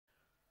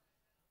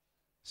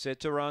Set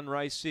to run,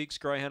 race 6,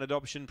 Greyhound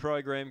Adoption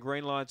Program,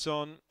 green lights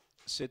on.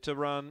 Set to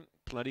run,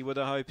 plenty with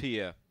a hope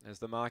here, as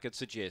the market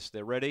suggests.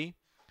 They're ready.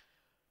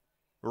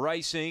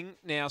 Racing.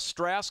 Now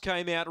Strauss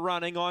came out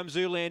running. I'm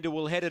Zoolander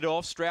will head it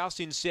off.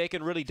 Strauss in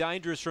second, really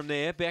dangerous from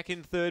there. Back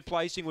in third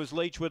placing was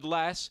Leechwood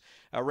Lass.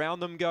 Around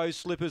them goes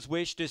Slipper's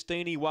Wish,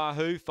 Destiny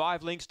Wahoo.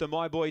 5 links to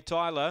My Boy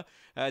Tyler.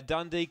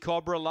 Dundee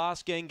Cobra,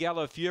 Last Gang,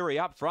 Gala Fury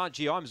up front.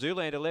 Gee, I'm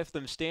Zoolander left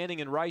them standing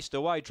and raced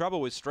away.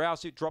 Trouble with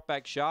Strauss, it dropped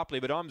back sharply,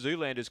 but I'm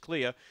Zoolander's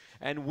clear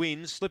and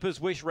wins.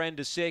 Slipper's Wish ran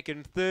to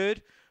second.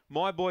 Third,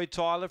 My Boy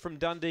Tyler from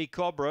Dundee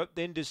Cobra,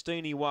 then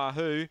Destiny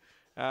Wahoo.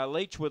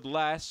 Leechwood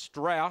Lass,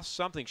 Strauss,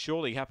 something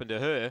surely happened to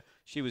her.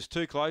 She was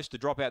too close to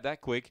drop out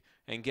that quick.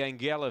 And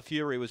Gangala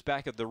Fury was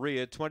back at the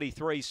rear.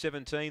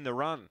 23-17 the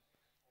run.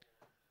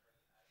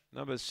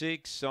 Number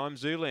 6, I'm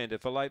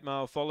Zoolander for late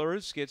male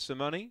followers. Gets the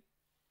money.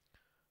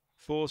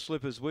 4,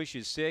 Slipper's Wish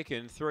is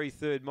second. 3,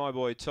 third, My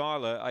Boy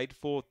Tyler. 8,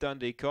 fourth,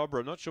 Dundee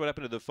Cobra. I'm not sure what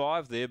happened to the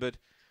 5 there, but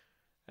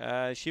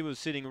she was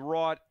sitting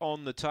right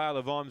on the tail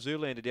of I'm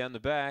Zoolander down the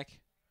back.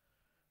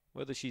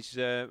 Whether she's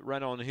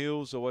run on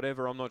hills or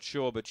whatever, I'm not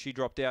sure, but she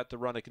dropped out to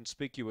run a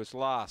conspicuous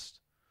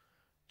last.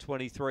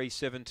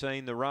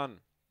 23-17 the run.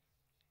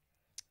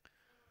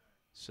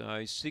 So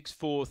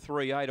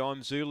 6-4-3-8,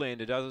 I'm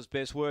Zoolander does its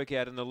best work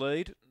out in the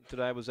lead.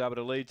 Today was able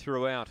to lead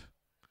throughout.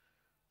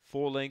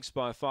 4 lengths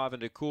by 5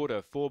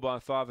 1/4, 4 by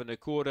 5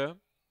 1/4.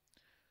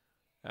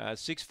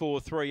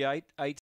 6-4-3-8, 8